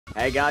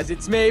Hey guys,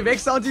 it's me,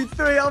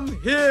 Vic73.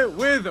 I'm here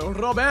with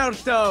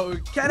Roberto,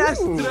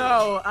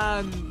 Canestro,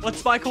 and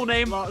what's my cool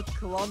name?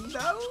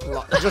 Locklondo?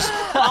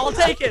 I'll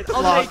take it.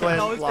 I'll take it.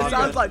 No, it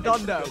sounds like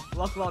Dondo.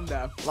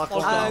 Locklondo.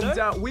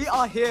 And we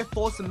are here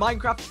for some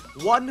Minecraft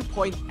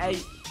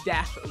 1.8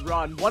 death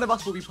run. One of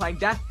us will be playing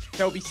death.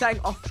 They'll be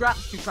setting off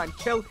traps to try and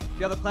kill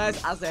the other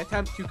players as they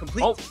attempt to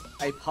complete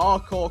a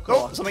parkour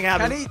course. Oh, something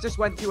happened. Kenny just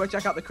went to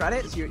check out the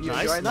credits. You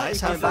enjoying that? Nice.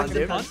 Have fun,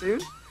 dude.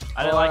 Soon?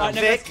 I don't like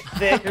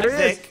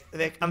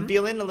Vic. I'm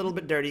feeling a little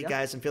bit dirty,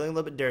 guys. I'm feeling a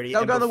little bit dirty.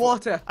 Don't go in the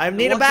water. I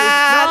need a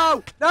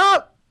bath.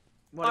 No!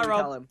 What do we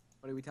tell him?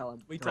 What do we tell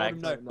him? We told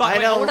him no. I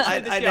know.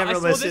 I never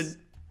listened.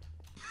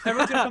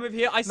 Everyone's gonna come over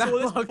here. I saw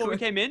this before we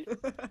came in.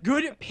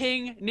 Good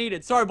ping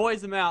needed. Sorry,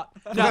 boys, I'm out.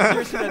 No,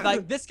 seriously,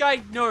 like this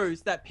guy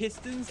knows that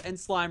pistons and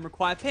slime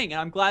require ping,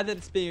 and I'm glad that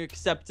it's being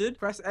accepted.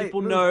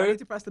 People know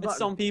that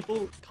some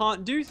people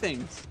can't do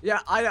things. Yeah,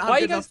 I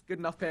don't have good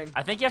enough ping.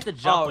 I think you have to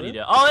jump when you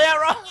do. Oh yeah,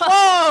 right.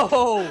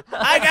 Oh!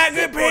 I got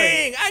good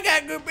ping. I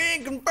got good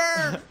ping.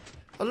 Confirmed.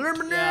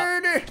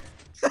 Eliminated.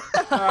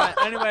 All right.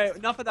 Anyway,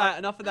 enough of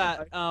that.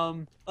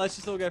 Let's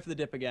just all go for the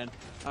dip again.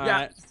 All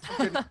right.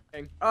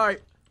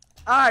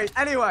 Alright,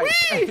 anyway.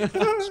 We're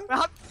having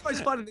so much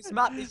fun and this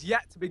map is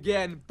yet to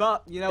begin,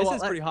 but you know what?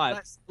 This is pretty hard.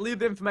 Let's leave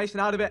the information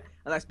out of it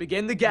and let's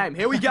begin the game.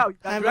 Here we go.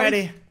 I'm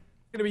ready.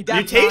 It's gonna be death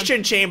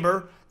mutation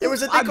chamber. There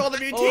was a thing called the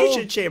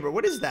mutation chamber.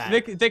 What is that?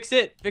 Fix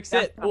it.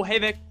 Oh, hey,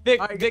 Vic.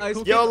 Vic.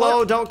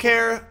 YOLO, don't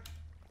care.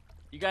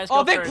 You guys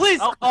go Vic, first. please.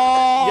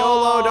 Oh,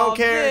 YOLO, don't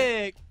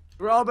care. Vic.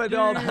 Robert,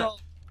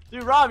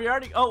 Dude, Rob, you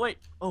already. Oh wait.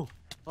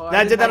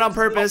 That did that on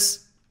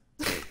purpose.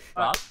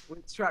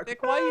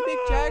 Vic, why are you big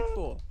jag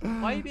for?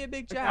 Why are you being a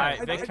big jag?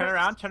 Alright, Vic,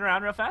 turn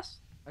around real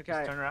fast. Okay.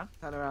 Just turn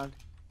around.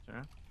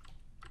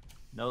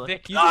 No,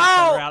 Vic, you turn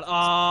around.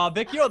 Aw,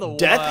 Vic, you're the worst.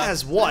 Death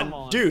has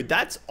won. Dude,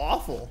 that's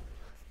awful.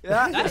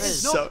 Yeah, that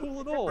is not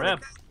cool at all.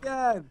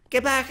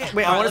 Get back.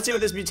 Wait, I want to see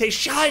what this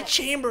mutation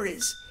chamber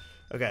is.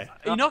 Okay.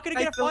 You're not going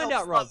to get a find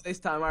out, Rob. This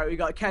time, alright, we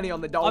got Kenny on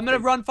the dolphin. I'm going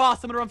to run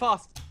fast.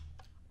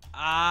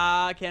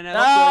 Can't no,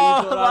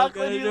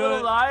 Lachlan, you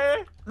little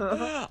liar.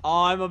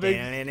 I'm a big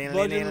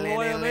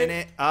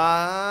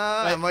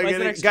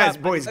guys,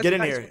 boys, get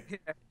in here.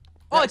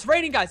 Oh, it's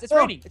raining, guys. It's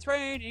raining.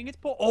 It's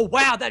pouring. Oh,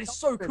 wow, that is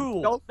so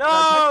cool.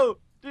 No!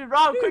 Dude,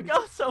 Rob, quick,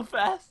 go so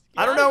fast.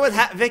 I don't know what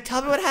happened. Vic,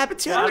 tell me what happened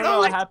to you. I don't know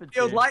what happened to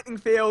you. Lightning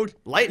field.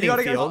 Lightning field.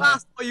 You gotta go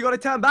fast or you gotta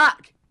turn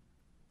back.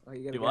 Oh,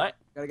 you gotta do what?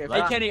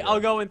 Hey, Kenny, I'll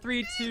go in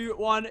 3, 2,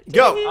 1.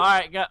 Go. All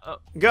right, go.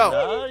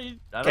 Go.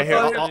 Okay, here.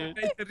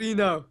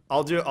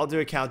 I'll do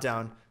a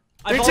countdown.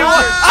 3, 2,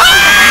 1.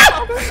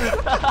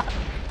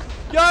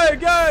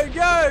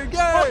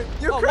 Go!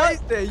 You're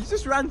crazy. You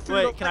just ran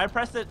through. Wait, can I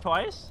press it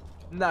twice?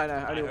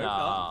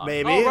 No.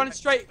 Maybe. Oh, run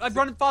straight. I'm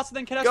running faster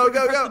than Canestro.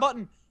 Go. Press the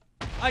button.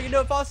 I can do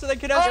it faster than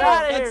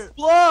Canestro.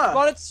 Explore.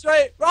 Run it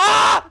straight.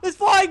 Ah! There's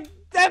flying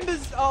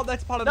embers. Oh,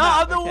 that's part of the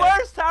map. No, I'm the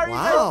worst. How are you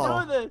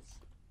guys doing this?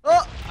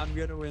 Oh. I'm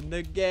gonna win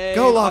the game.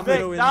 Go,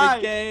 Lachlan.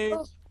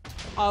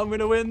 I'm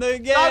gonna win the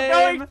game. Stop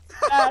going.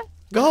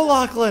 Go,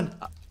 Lachlan.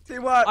 See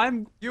what?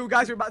 You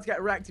guys are about to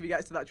get wrecked if you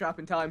get to that trap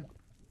in time.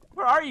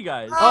 Where are you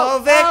guys? Oh,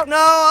 Vic, no,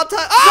 I'll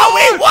tell. Oh,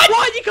 wait, what?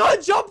 What? You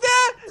can't jump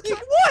there?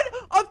 What?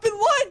 I've been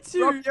lied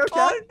to. Rob, you okay?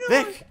 Oh,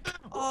 no. Vic,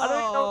 I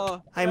don't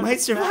know. I might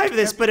survive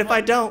this, but if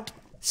I don't,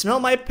 smell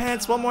my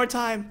pants one more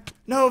time.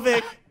 No,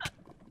 Vic.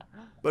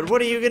 But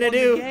what are you gonna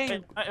do?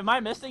 Wait, am I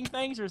missing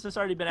things, or has this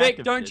already been Vic,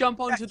 activated? don't jump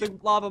onto the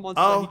lava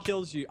monster. He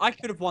kills you. I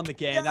could have won the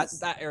game. Yes.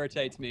 That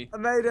irritates me. I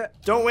made it.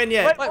 Don't win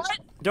yet. Wait,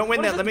 don't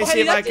win that. Let me Kenny,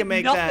 see if that I can did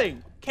make nothing.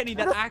 that. Kenny,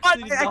 that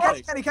actually did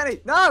nothing. Kenny.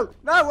 No,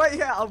 wait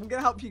here. I'm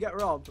gonna help you get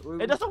robbed.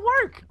 It doesn't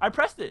work. I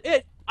pressed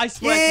it. I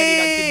swear,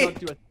 Kenny, that did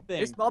not do a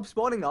thing. Is mob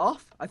spawning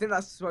off? I think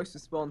that's supposed to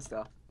spawn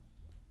stuff.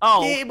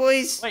 Oh. Hey,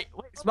 boys. Wait.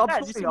 Is mob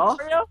spawning off?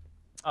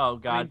 Oh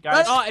God,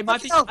 guys. Oh, it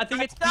might be. I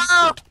think it's.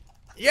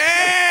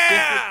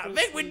 Yeah!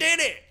 Vic, we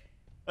did it.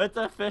 It's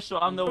official.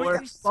 I'm the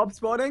worst. Mob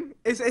spawning?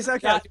 It's okay.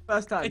 Yeah. It's your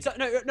first time.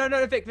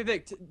 No,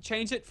 Vic.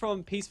 Change it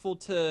from peaceful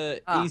to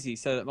easy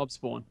so that mobs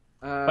spawn.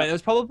 Wait,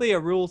 there's probably a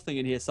rule thing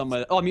in here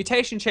somewhere. Oh,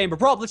 mutation chamber.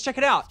 Rob, let's check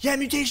it out. Yeah,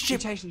 mutation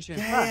chamber. Mutation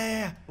chamber.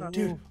 Yeah.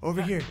 Dude,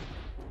 over here.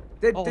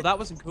 That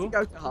wasn't cool.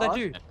 What did that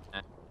do?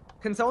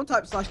 Can someone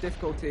type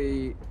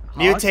 /difficulty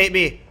hard?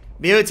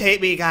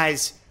 Mutate me,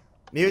 guys.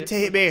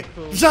 Mutate me.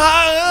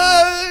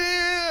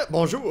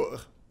 Bonjour.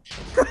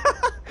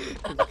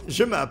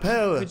 Je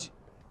m'appelle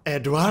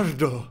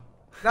Eduardo.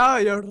 No,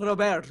 you're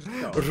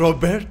Roberto.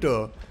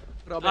 Roberto.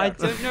 I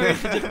don't know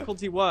if the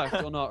difficulty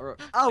worked or not.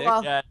 Oh,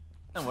 well. Yeah, it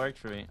didn't work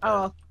for me.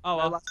 Oh,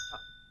 well.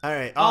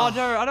 Alright. Oh,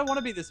 no, I don't want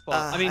to be this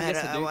spot. I mean,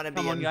 yes, I do. wanna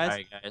Come be on, in. guys.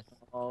 Alright, guys.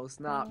 Oh,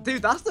 snap.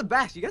 Dude, that's the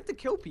best. You get to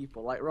kill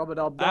people like Robert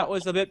Dobb. That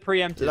was a bit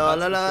preemptive. La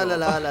la la la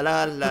la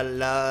la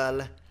la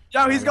la.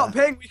 Yo, he's got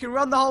ping. We can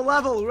run the whole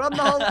level. Run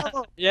the whole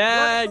level.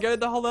 Yeah, go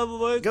the whole level,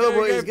 boys. Go,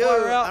 boys,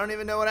 go. I I don't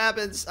even know what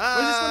happens. What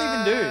does this one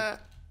even do?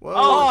 Whoa.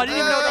 Oh, I didn't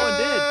even know what that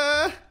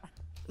one did.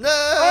 No.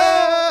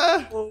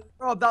 Oh,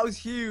 Rob, that was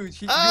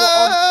huge. You were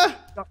on.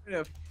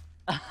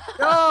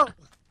 No.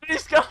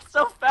 He's going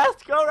so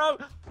fast. Go,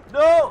 Rob.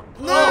 No.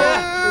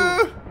 No.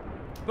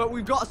 But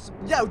we've got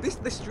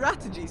the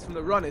strategies from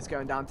the runners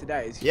going down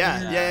today is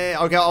Yeah.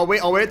 Okay, I'll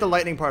wait at the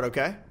lightning part,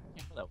 okay?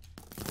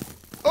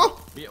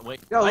 Oh! Yeah, wait,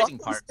 Yo, lightning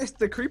part. it's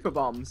the creeper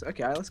bombs.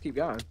 Okay, let's keep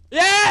going.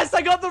 Yes,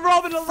 I got the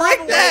Robin alive.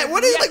 Freak that!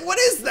 What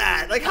is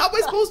that? Like, how am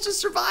I supposed to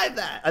survive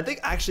that? I think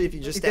actually if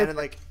you just stand in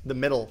like the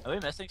middle. Are we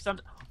missing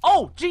something?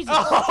 Oh, Jesus!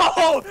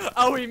 Oh,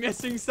 are we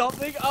missing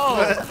something?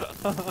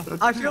 Oh.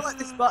 I feel like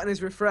this button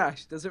is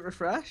refresh. Does it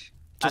refresh?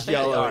 Just I think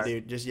yellow they it, are.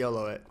 dude. Just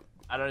yellow it.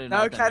 I don't even know.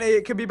 No, what that Kenny, means.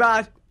 it could be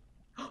bad.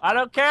 I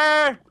don't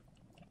care.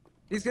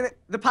 He's gonna.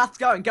 The path's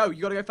going. Go.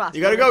 You gotta go fast.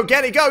 You gotta go,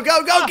 Kenny. Go,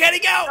 Kenny,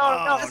 go! No,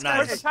 Oh, where's the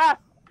nice. path?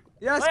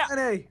 Yes, Oh, yeah.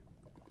 Kenny.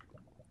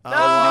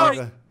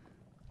 Lava.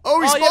 Oh,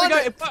 we Oh, yeah, spawned we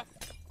it. go.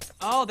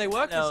 Oh, they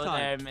work this Hello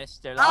time. there,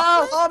 Mr.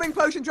 Oh, harming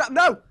potion trap.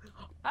 No.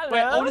 Hello.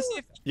 Wait, I want to see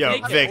if Yo,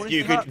 Nick- I Vic, wanna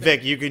you see could, how-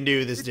 Vic, you can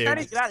do this, Did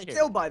Kenny dude. Get out of here.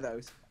 killed by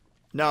those?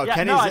 No, Yeah,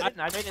 Kenny's. no, I didn't.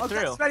 I made it Okay,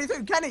 through. Spenny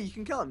through. Kenny, you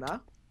can kill him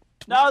now.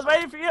 No, I was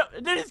waiting for you.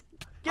 Dude, just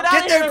get out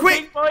Get of there here, quick!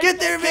 big boy. Get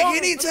there, Vic! Kill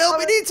He me. needs help!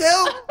 He needs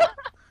help! Did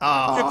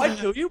Oh. I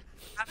kill you?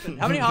 What happened?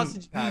 How many hearts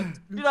did you have?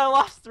 Dude, I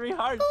lost 3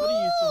 hearts. What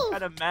are you, some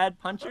kind of mad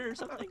puncher or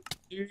something?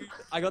 Dude,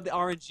 I got the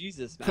orange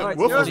Jesus, man. Alright,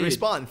 Woofless dude.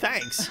 respawn,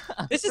 thanks.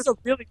 This is a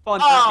really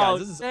fun track, Oh, guys.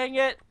 This is dang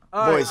it.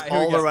 Boys, Alright, here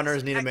all we the go.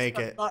 runners need to make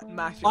it. Button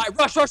mashing. Alright,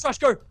 rush,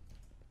 go.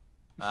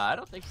 I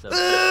don't think so.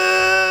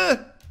 Oh,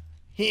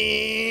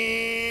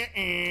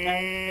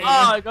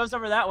 Oh, it goes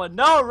over that one.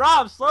 No,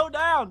 Rob, slow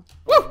down.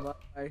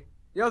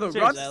 Yo, the Cheers,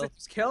 runners Al. are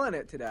just killing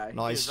it today.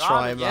 nice Dude,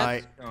 try, Rob, yeah,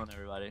 mate. just killing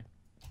everybody.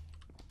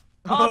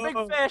 Oh, big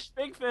fish,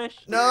 big fish.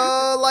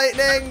 No,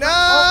 lightning!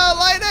 No,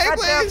 lightning, Gotcha.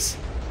 please!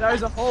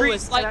 There's a hole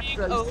Grease in lightning.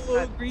 extras.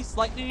 Oh, grease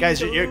lightning.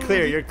 Guys, you're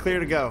clear. You're clear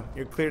to go.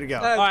 You're clear to go.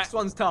 Alright. This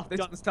one's tough. This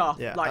one's tough.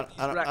 Yeah, Like,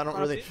 I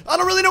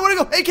don't really know where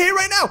to go. AK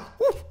right now.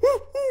 Woo, woo,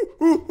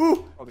 woo,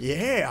 woo, woo.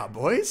 Yeah,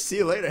 boys. See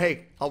you later.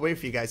 Hey, I'll wait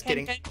for you guys.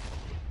 Kidding.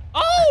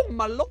 Oh,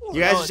 my lord. You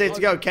guys are safe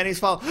to go. Kenny's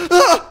fault.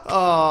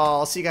 Oh,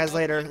 I'll see you guys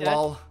later.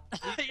 Lol.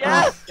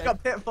 Yes. got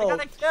I pitfall.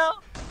 got a kill.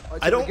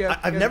 I don't.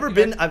 I've never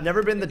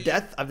been the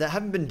death. I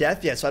haven't been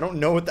death yet, so I don't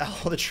know what the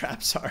hell the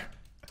traps are.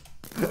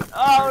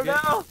 Oh,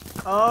 no.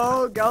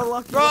 Oh, go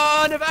lucky.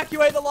 Run,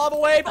 evacuate the lava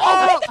wave.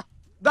 Oh,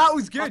 that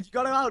was good. You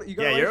got him out. You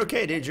got Yeah, him you're out.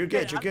 okay, dude. You're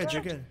good. You're good.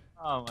 You're good.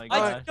 Oh, my I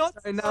God. did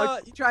not. So now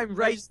you try and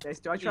race this.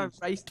 Do I try and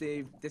race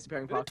the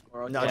disappearing parkour?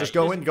 or No, do I- just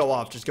go in, go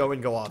off. Just go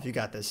in, go off. You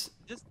got this.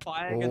 Just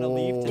fire gonna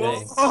leave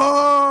today.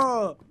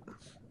 Oh!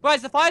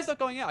 Guys, the fire's not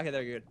going out. Okay,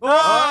 they're good.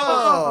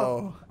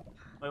 Oh.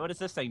 Wait, what does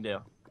this thing do?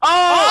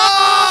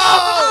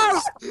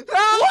 Oh!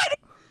 What?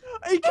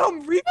 He come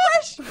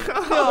refresh?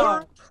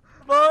 No.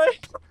 Boy.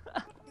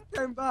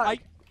 Came back.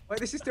 Wait,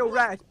 this is still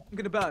red. I'm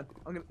gonna burn.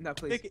 No,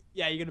 please.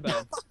 Yeah, you're gonna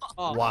burn.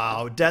 Oh.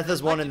 Wow, death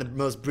is won in the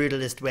most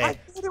brutalist I way.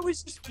 thought it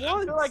was just I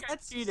one. feel like I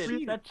That's cheated.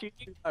 cheating. Is that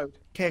cheating?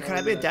 Okay, can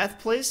I be a death,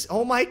 please?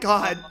 Oh my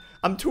god,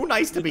 I'm too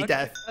nice to be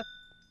death.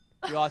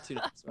 You are too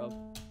nice,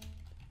 Rob.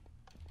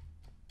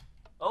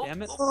 Oh.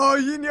 Damn it. Oh,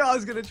 you knew I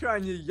was gonna try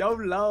and you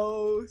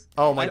YOLOs.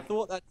 Oh I my.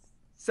 thought that's.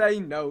 Say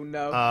no.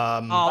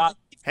 Oh,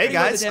 Hey you know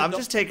guys, the damn I'm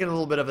just taking a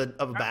little bit of a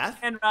bath.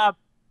 And Rob.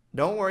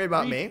 Don't worry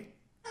about me.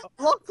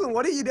 Lachlan,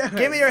 what are you doing?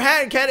 Give me your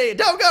hand, Kenny.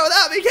 Don't go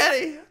without me,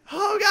 Kenny.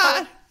 Oh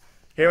god.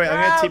 Here, wait. I'm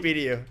gonna TP to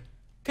you.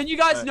 Can you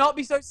guys not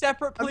be so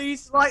separate,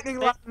 please? Lightning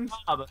Thank land.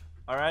 Rob.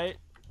 All right.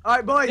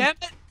 Alright, boys. Damn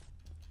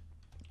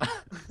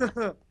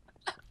it.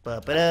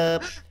 Bup it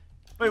up.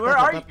 Wait, where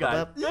are you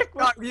guys? Nick,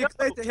 Right, you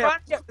clear to him.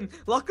 Run.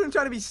 Lachlan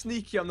trying to be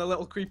sneaky on the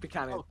little creeper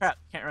cannon. Oh crap!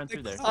 Can't run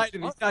through there. He's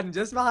hiding. He's hiding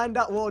just behind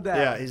that wall there.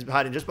 Yeah, he's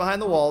hiding just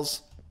behind the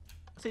walls.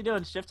 What's he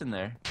doing shifting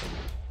there?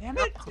 Damn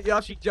it. You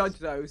have to judge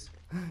those.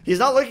 He's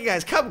not looking,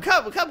 guys. Come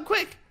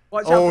quick.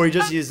 Watch out. Oh, for he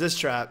just used this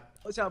trap.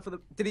 Watch out for the.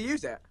 Did he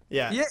use it?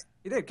 Yeah. Yeah,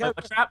 he did. Go, Wait,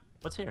 what trap?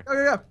 What's here?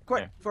 go.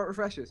 Quick, There. before it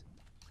refreshes.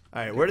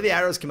 All right, where do the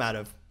arrows come out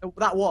of?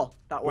 That wall.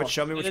 That wall. Which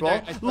show me which Right wall?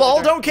 there, I saw Lol,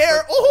 it there. don't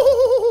care.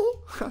 Oh,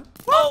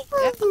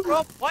 Oh,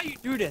 Rob, why you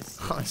do this?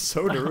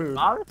 so rude.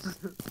 All Rob, this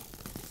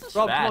is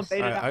Rob, come on, fast. bait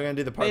it right, out. I'm gonna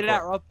do the Bait it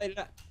out, parkour. Rob. Bait it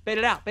out. Bait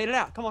it out. Bait it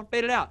out. Come on,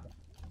 bait it out.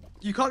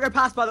 You can't go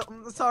past by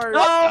the. Sorry.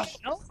 No!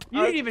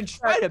 You didn't even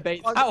try to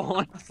bait that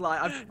one. That's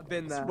like I've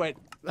been there. Wait.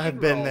 I've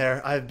been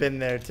there. I've been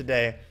there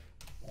today.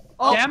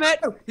 Oh, Damn it!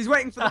 no, he's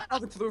waiting for the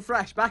lava to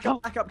refresh. Back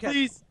up, Ken.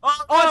 Please.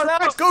 Oh,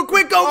 no! Go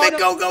quick, go Oh, Vic,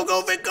 no.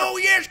 go Vic, go.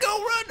 Yes,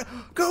 go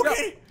run. Go get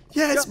it.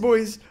 Yes,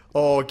 boys.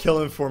 Oh,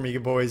 kill him for me,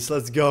 boys.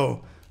 Let's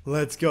go.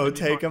 Let's go.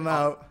 Take him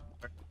out.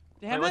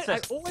 Damn Wait, what's it! I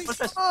this? always. What's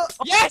this?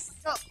 Yes!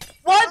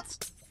 What?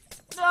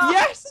 No!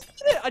 Yes! I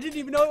did it! I didn't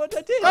even know what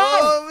I did.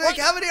 Oh, Vic,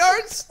 how many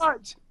hearts?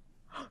 Touch.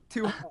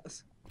 2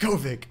 hearts. Go,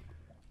 Vic.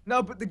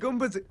 No, but the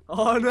Goombas.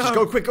 Oh no. Just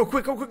go quick.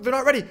 They're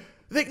not ready.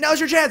 Vic, now's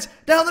your chance.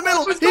 Down the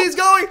middle. He's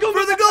going for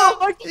the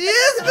goal.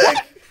 Yes,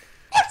 Vic.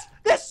 What?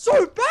 That's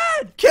so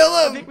bad! Kill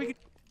I him. think we could...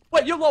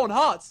 Wait, you're low on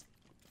hearts.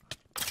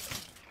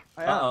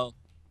 I am. Uh-oh.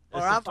 Or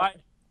This is am I?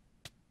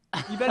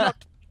 fine. You better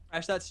not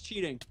crash. That's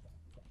cheating.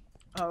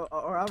 Oh,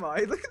 or am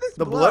I? Look at this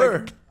The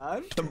blur.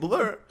 man. The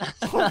blur.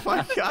 Oh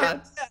my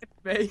god.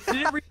 Me.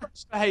 Didn't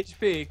refresh for HP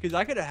because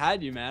I could have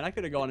had you, man. I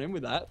could have gone in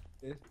with that.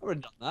 I would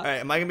have done that. All right,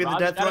 am I gonna be the Rob,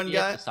 death you gotta run be it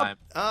guy? this time.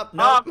 Up,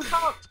 Oh, no.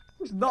 come on.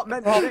 It's not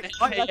meant to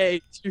be.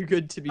 Hey, too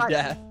good to be Right.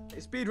 death.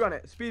 Speed run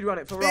it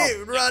for Rob.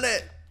 Speed run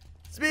it.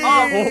 Speed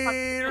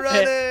Oh, run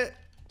it.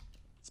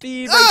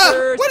 Speed Ah,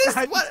 racers. what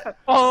is what?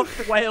 Oh,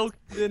 the whale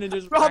comes in and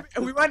just. Rob,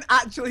 we weren't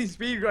actually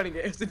speed running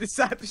it. It was a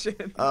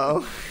deception.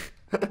 Oh.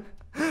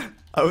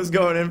 I was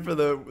going in for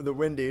the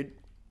win, dude.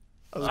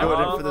 I was going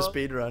in for the Oh.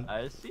 speed run.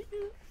 I see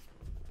you.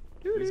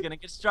 Who's gonna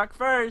get struck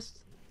first?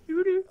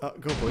 Oh,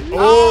 go boy.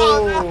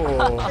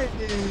 Oh.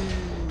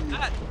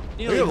 That Look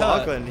nearly at hurt.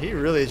 Lachlan. He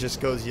really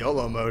just goes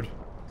YOLO mode.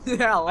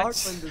 Yeah,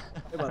 Lachlan just.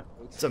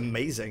 It's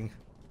amazing.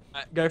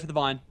 Alright, go for the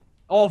vine.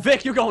 Oh,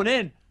 Vic, you're going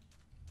in.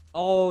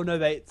 Oh, no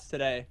baits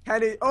today.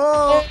 Kenny.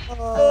 Oh.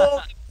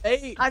 Oh,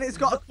 bait. And it's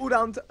got a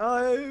cooldown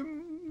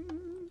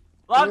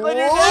Lachlan,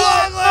 you're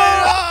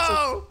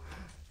Oh,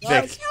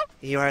 dead! Vic,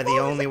 you are the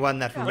only one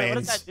that Wait, what does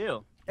remains. that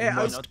do? Yeah,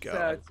 Must it's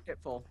go.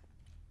 skipful.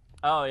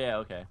 Oh yeah,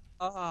 okay.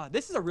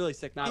 This is a really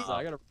sick map. though.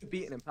 I gotta.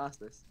 Beating him past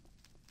this.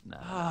 No.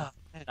 Ah,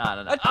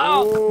 man. No.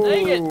 Oh,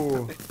 dang it!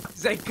 Ooh.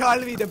 They call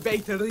me the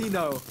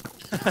Baitarino.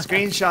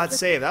 Screenshot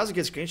save. That was a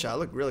good screenshot. It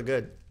looked really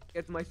good.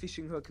 Get my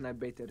fishing hook and I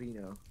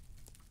Baitarino.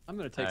 I'm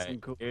gonna take some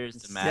Alright, cool. here's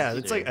the map. Yeah,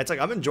 it's like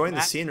I'm enjoying the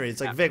Matt- scenery.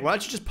 It's like Vic, why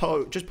don't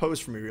you just pose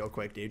for me real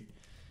quick, dude?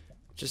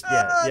 Just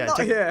Not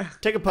take, here.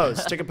 take a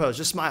pose. Take a pose.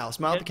 Just smile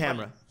at the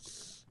camera.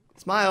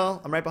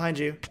 Smile. I'm right behind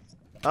you.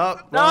 Oh,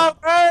 No,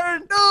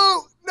 burn!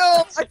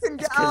 No, I can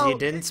get because you out.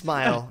 didn't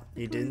smile.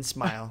 You didn't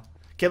smile.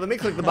 Okay, let me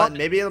click the button.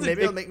 Maybe it'll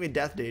make me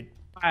death, dude.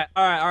 Alright.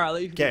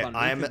 Let you. Okay,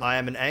 I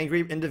am an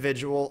angry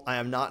individual. I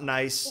am not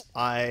nice.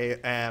 I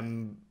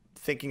am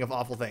thinking of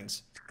awful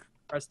things.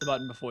 Press the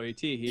button before you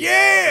tee.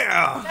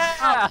 Yeah!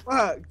 Yeah!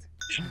 Worked.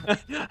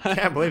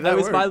 Can't believe that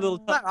was worked. my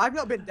little. No, I've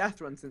not been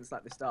death run since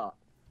like the start.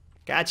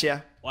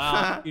 Gotcha.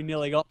 Wow, you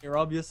nearly got me,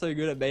 Rob. You're so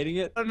good at baiting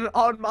it. And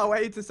on my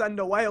way to send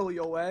a whale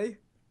your way.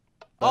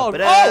 Oh,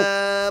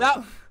 Ba-ba-da.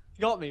 that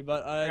got me,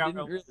 but I Yeah, didn't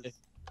go. really.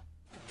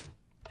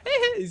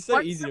 It's so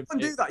Why easy does to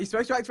someone do bait. that? You're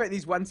supposed to activate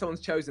these when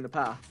someone's chosen a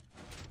path.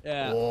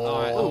 Yeah. Oh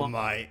Alright.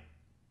 my.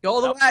 Go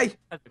all the way.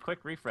 That's a quick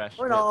refresh.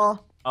 Or no.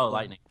 Oh,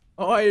 lightning.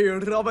 Oi,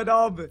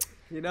 rub-a-dub.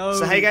 You know.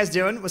 So how you guys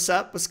doing? What's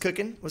up? What's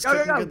cooking? What's Go, go,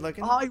 cooking? go. Good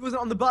looking. Oh, he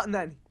wasn't on the button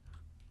then.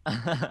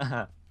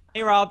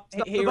 Hey, Rob.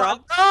 Stop Hey, the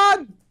Rob.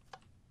 button.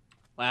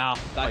 Wow.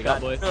 Oh my Back up,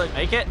 God, boys. really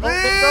make it?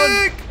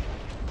 Vic!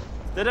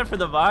 Did it for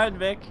the vine,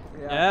 Vic.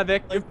 Yeah,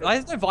 Vic.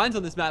 There's no vines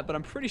on this map, but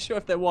I'm pretty sure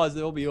if there was,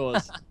 they'll be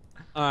yours.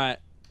 Alright.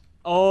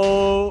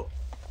 Oh.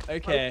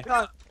 Okay.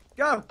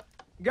 Go.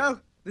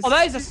 This Oh,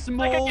 that is a is-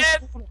 small.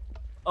 again.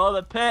 Oh,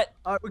 the pit.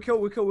 Alright,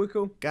 we're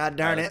cool. God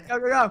darn it.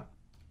 Go.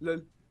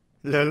 Lol.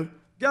 Lol.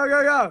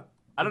 Go.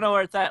 I don't know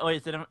where it's at. Wait,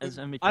 is it in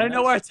between I don't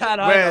know us? where it's at.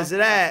 Where either. is it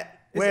at?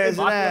 Where is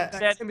it at?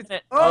 Stand in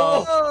it.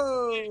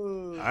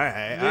 Oh!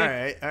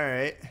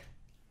 Alright.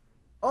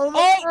 All the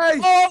Oh! way!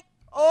 Oh!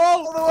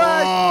 All the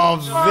way!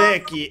 Oh,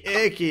 Vicky,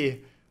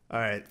 icky.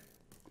 Alright.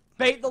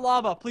 Bait the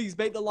lava, please.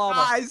 Bait the lava.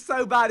 Ah, it's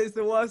so bad. It's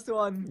the worst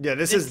one. Yeah,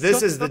 this It's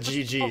is the so-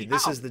 GG.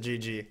 This is the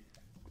GG.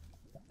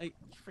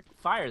 Freaking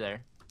fire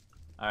there.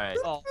 All right.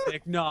 Oh,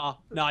 Vic, nah,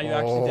 you're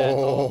actually dead.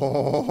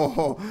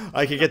 Oh. Oh,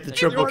 I could get the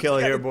triple kill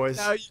here, boys.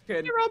 No, you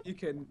can. You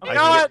can.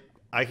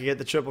 I could get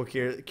the triple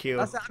kill.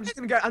 That's it. I'm just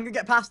gonna go. I'm gonna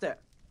get past it.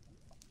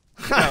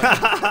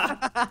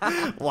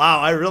 Wow,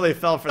 I really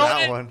fell for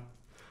that it. one.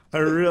 I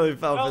really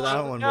fell for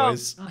that one, no.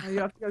 boys. Oh, you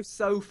have to go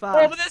so Over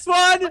fast. this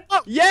one!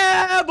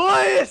 Yeah,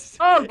 boys!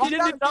 Oh, You oh, didn't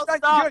no, even- don't You're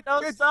stop! good,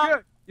 Don't you're stop!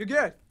 good. You're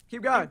good.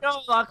 Keep going. Keep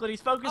going, Lachlan.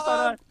 He's focused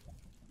on us.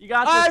 You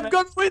got this. I'm man.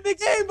 gonna win the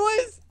game,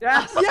 boys!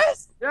 Yes.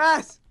 Yes!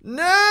 Yes.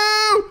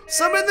 No!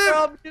 Summon them!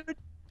 Rob, dude.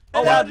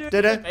 Oh, Yeah, wow, dude.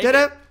 Did it? Did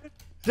it?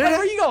 Where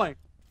are you going?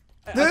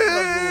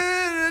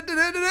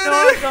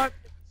 No, don't.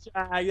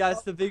 Shag,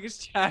 that's the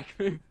biggest shag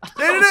move.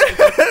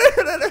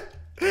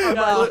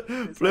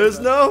 Please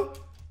no!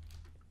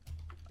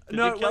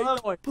 No, you where kill are you him?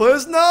 going?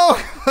 Please no!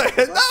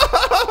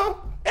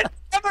 No! Damn it,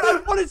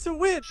 I wanted to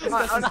win!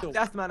 Right, I'm That's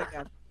Deathman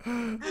again.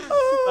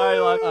 Sorry,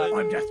 Lachlan.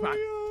 I'm Deathman.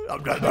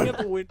 I'm I done.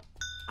 never win.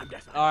 I'm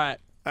Deathman. Alright,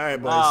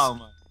 Alright, boys. Oh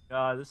my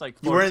God, this is like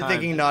You four weren't times.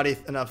 thinking naughty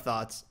enough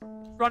thoughts.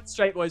 run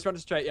straight, boys, run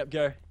straight. Yep,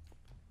 go.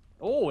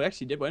 Oh, we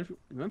actually did win.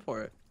 We went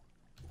for it.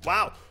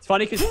 Wow. It's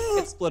funny because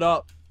it split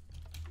up.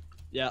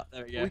 Yeah,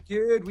 there we go.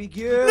 We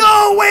good.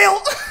 No,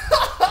 whale!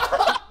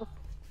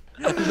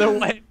 The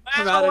way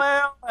dramatic.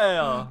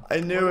 Well. I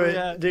knew Where we it.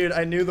 at? Dude,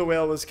 I knew the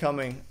whale was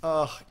coming.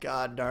 Oh,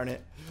 god darn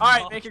it. All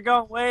right, Vic, you're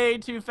going way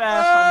too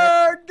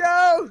fast on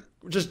Go.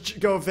 Just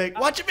go, Vic.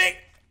 Watch it, Vic!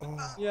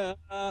 Oh. Yeah,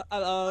 I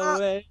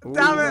love it.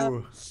 Damn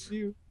Ooh.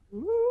 You.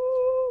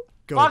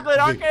 Go,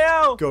 Lachlan, Vic.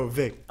 RKO! Go,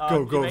 Vic. Oh, Go,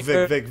 you go, make Vic,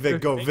 her- Vic,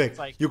 Vic, go, Vic's Vic.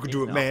 like, You can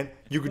do it, no. man.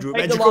 You can do it,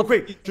 Make man. the Just go love-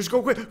 quick. Just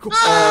go quick. Go.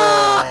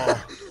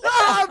 Ah! Oh.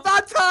 Ah,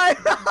 bad time.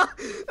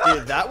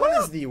 Dude, that one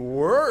is the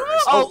worst.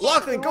 Oh, Oh,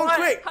 Lachlan, go what?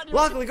 quick. How do you-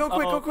 Lachlan, go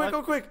quick, Uh-oh, go quick, what?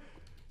 go quick.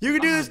 You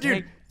can do this, dude.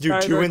 Hank, Dude,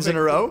 very, 2 very wins in a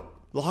quick. row?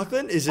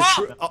 Lachlan, is it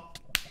true? Oh.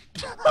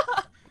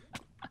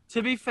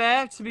 To be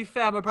fair,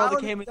 my brother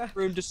was came in the the-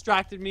 room,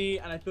 distracted me,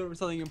 and I thought it was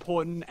something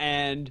important,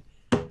 and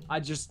I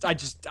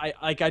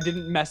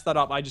didn't mess that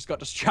up. I just got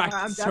distracted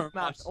I'm so Deathman.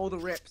 much. All the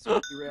rips. All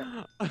the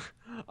rips.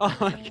 Oh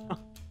my god.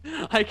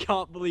 I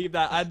can't believe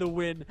that. I had the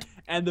win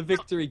and the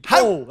victory.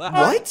 How? Oh,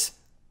 What?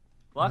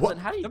 Watson, What?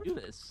 how do you do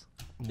this?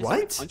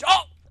 What?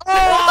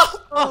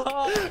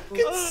 Oh!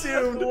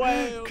 Consumed.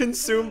 Whale.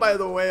 Consumed by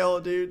the whale,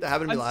 dude. That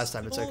happened to me I'm last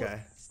time. It's so okay.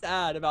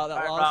 sad about that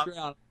Alright, last Rob.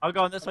 round. I'll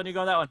go on this one, you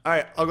go on that one. All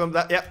right, I'll go with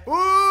that. Yeah.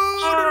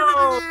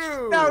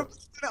 No,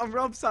 on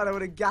Rob's side, I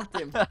would have got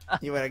him.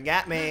 You would have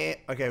got me.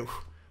 Okay.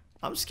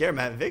 I'm scared,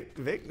 man.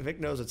 Vic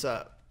knows what's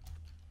up.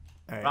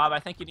 All right. Rob, I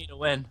think you need a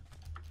win.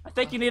 I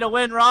think you need a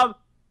win, Rob.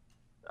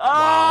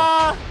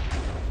 Ah!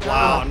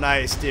 Wow,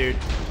 nice, dude.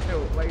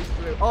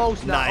 Oh,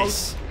 snap.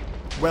 Nice.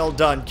 Well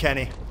done,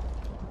 Kenny.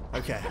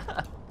 Okay.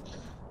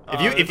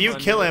 If you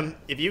kill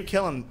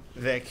him,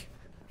 Vic,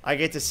 I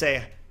get to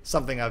say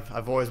something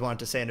I've always wanted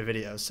to say in a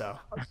video. So.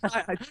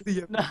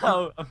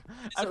 No,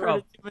 I've heard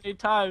it too many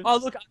times. Oh,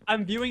 look,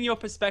 I'm viewing your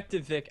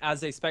perspective, Vic,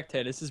 as a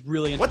spectator. This is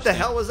really interesting. What the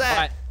hell was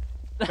that?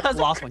 Alright,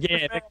 last one.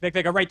 Yeah, Vic,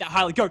 I rate that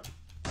highly. Go.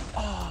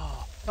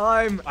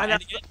 Time. And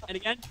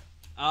again.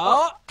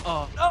 Oh.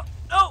 No,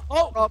 no.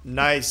 Oh.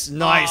 Nice,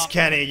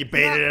 Kenny. You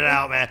baited it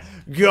out, man.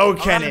 Go,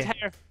 Kenny.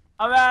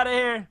 I'm out of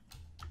here.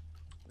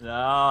 No,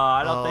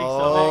 I don't think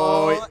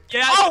Oh, so, Vic.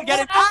 Yeah, Oh, you get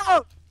it.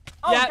 no!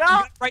 Oh, Yeah, you God.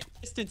 got right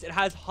distance. It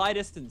has high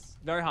distance.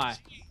 Very high.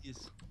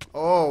 Jeez.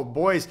 Oh,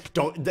 boys.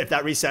 Don't. If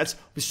that resets,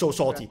 be so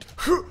salty.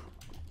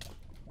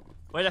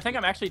 Wait, I think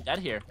I'm actually dead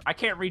here. I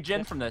can't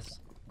regen from this.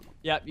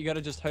 Yep, you gotta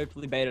just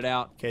hopefully bait it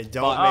out. Okay,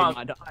 don't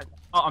But- make.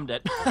 Oh, I'm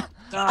dead.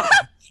 Nah.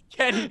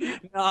 Kenny,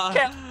 nah.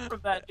 Can't from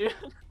that, dude.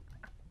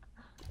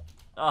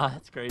 Oh,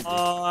 that's crazy.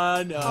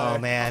 Oh, no. Oh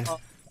man.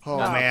 Oh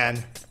No.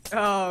 man.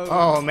 Oh.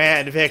 Oh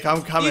man, Vic,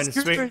 I'm coming. These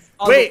Sweet. Goobers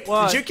are Wait, the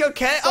worst. did you kill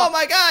Kenny? Oh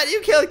my God,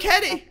 you killed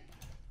Kenny.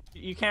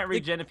 You can't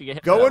regen if you get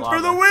hit. Going by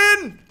for that the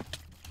lava. win.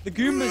 The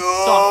Goombas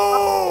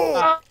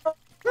suck.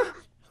 No.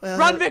 Well,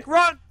 Run, Vic,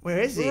 run!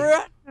 Where is he?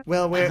 Run.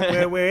 Well,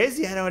 where is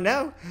he? I don't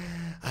know.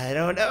 I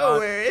don't know.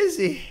 Where is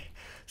he?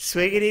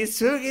 Swiggity,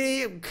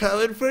 swoogity, I'm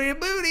coming for your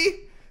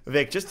booty.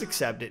 Vic, just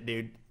accept it,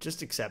 dude.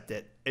 Just accept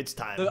it. It's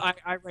time.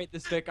 I rate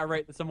this, Vic. I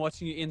rate this. I'm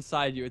watching you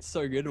inside you. It's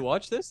so good to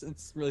watch this.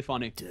 It's really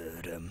funny.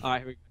 Dudum, All right,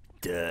 here we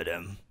go.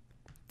 dudum,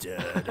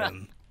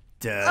 dudum,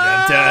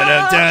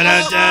 dudum,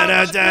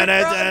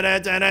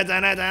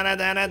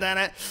 dudum,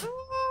 dudum.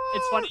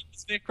 It's funny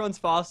because Vic runs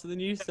faster than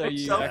you, so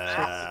you So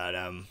actually...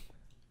 Dudum,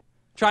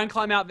 Try and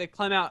climb out, Vic.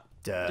 Climb out.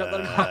 Don't let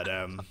him out.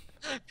 dudum,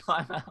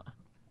 Climb out.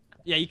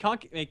 Yeah, you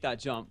can't make that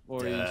jump,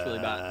 or it's really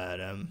bad.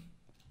 dudum,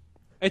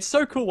 It's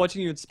so cool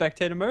watching you in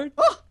spectator mode.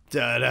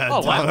 dudum,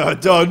 Oh, wow.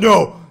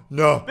 dudum.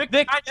 No. Vic,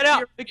 Vic, behind get you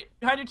out. to your-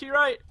 behind you to your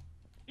right.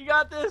 You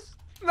got this.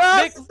 No,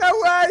 Vic. no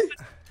way.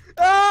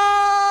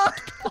 Ah!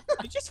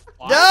 You just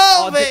fly.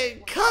 No, Oh,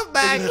 Vic, come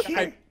back Vic.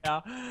 here.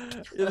 Now.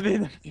 It'll be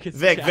the biggest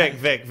Vic. challenge.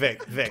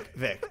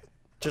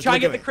 Just Try look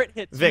and get at the me. crit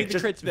hits. Vic, Do the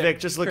just crits, Vic,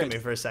 just look at Crits. me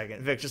for a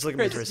second. Vic, just look at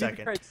me Crits, for a do the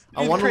second. crits.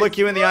 I Do want the to look crits.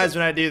 you in the eyes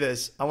when I do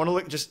this. I want to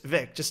look. Just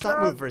Vic, just stop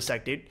moving for a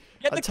sec, dude.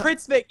 Get the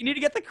crits, Vic. You need to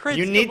get the crits.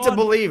 You need Come to on.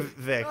 believe,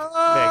 Vic.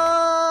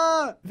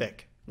 Ah!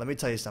 Vic. Let me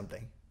tell you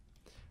something.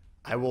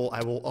 I will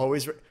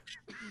always.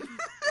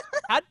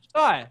 How'd you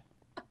die?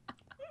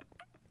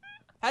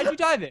 How'd you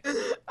die, Vic?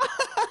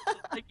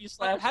 I think you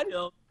slashed How do-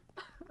 kill.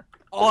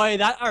 Oh,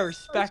 that I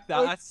respect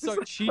that. That's so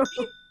cheeky.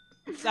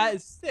 That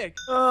is sick.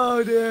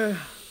 Oh dear.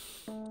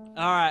 All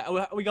right,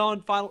 are we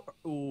going final?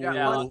 Ooh. Yeah,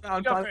 Yeah, final you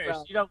round, go final first.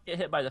 round. You don't get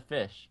hit by the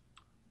fish.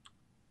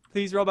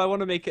 Please, Rob. I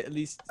want to make it at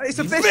least. It's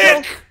decent.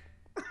 official.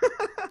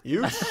 Vic!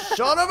 You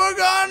son of a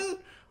gun!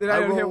 Did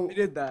I hear when we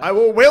did that? I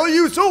will whale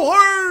you so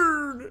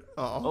hard!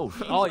 Oh,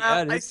 shit. Oh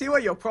yeah, it I is. see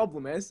what your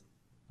problem is.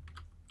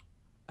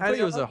 I thought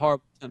it was a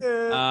horrible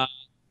attempt.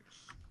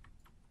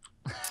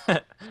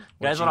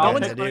 Guys, you want all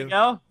gonna to do?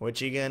 go? What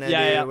you gonna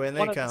Yeah, do yeah. when they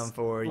One of come us-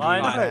 for you,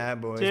 One,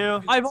 bad boys?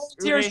 2. I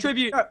volunteer Three.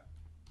 tribute. Yeah.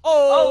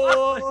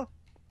 Oh.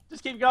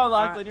 Just keep going,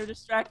 Lachlan. You're a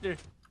distractor.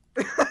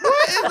 What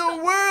in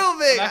the world,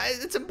 Vic?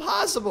 It's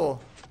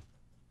impossible.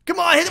 Come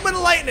on, hit him with the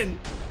lightning.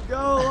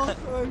 Go,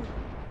 Lachlan.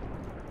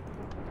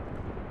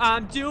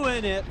 I'm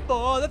doing it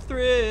for the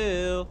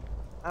thrill,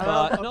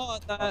 but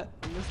not that.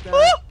 Understand.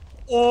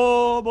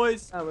 Oh,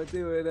 boys. I would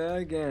do it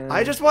again.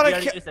 I just want You to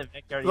already kill. used it,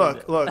 Vic. You already used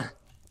Look, it. look.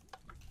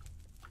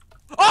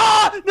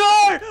 Oh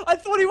no! I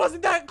thought he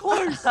wasn't that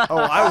close. Oh,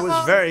 I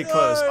was very No.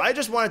 close. I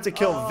just wanted to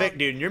kill Vic,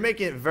 dude, and you're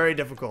making it very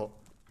difficult.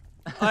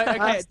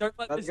 Okay, don't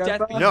let Let's this go death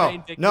back. be in No,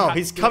 vain, Vic. You no, have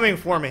he's to do coming it.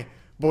 for me.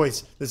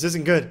 Boys, this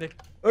isn't good. Vic.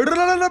 The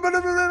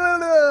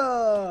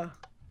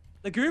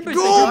The Goombas.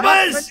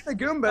 Goombas! The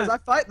Goombas. I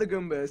fight the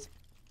Goombas.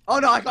 Oh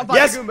no, I can't fight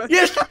Yes, the Goombas.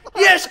 yes,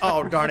 yes!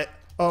 Oh, darn it.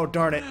 Oh,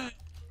 darn it.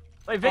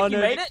 Wait, Vic, Oh, you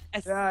no, made Vic. it?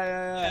 Yes.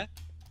 Yeah.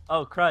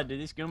 Oh, crud. Dude,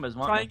 these Goombas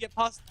want Try me. and get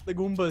past the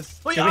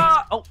Goombas. Wait, Can we-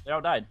 Oh, they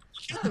all died.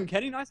 Kill them,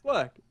 Kenny. Nice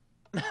work.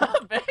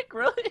 Vic,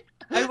 really?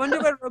 I wonder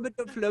where Robert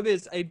the Flub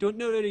is. I don't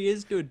know where he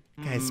is, dude.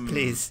 Guys,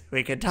 please,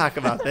 we can talk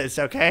about this,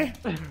 okay?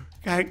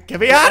 God, get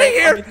me out of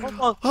here!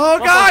 Almost. Oh,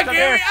 Almost, God, come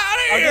get here. me out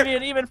I'll of give here! you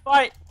an even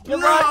fight. Good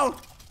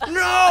luck. No!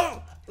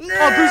 No! No!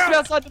 Oh, boost him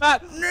outside the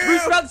map. No.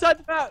 Boost him outside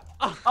the map.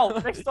 Oh,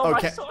 Vic stole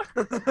Okay.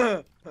 my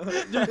sword.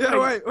 Yeah,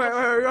 wait,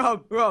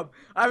 Rob.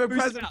 I have a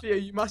Boost present out. for you.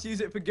 You must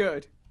use it for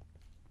good.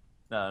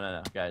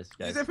 No, guys.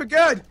 Use it for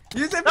good.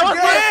 Use it for That was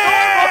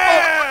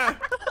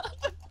good.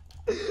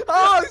 Yeah!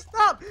 Oh,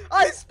 stop!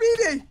 Oh, it's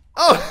Speedy.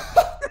 Oh!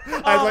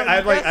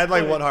 I'd yes,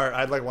 like boy. 1 heart.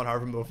 I'd like 1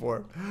 heart from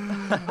before.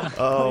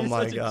 Oh You're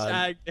my such a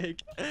god.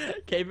 jag.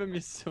 Gave him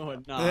your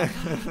sword. Nah.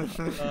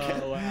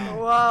 Oh wow.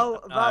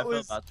 Well, No, I that feel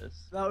was about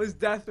this.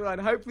 Death Run.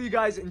 Hopefully you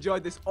guys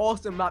enjoyed this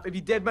awesome map. If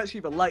you did, make sure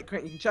you leave a like,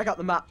 comment. You can check out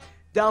the map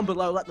down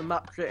below. Let the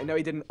map creator know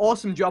he did an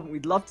awesome job, and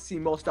we'd love to see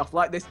more stuff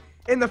like this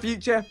in the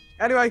future.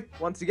 Anyway,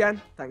 once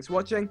again, thanks for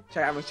watching.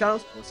 Check out everyone's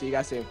channels. We'll see you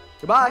guys soon.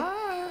 Goodbye.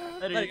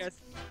 Later, Later,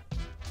 guys.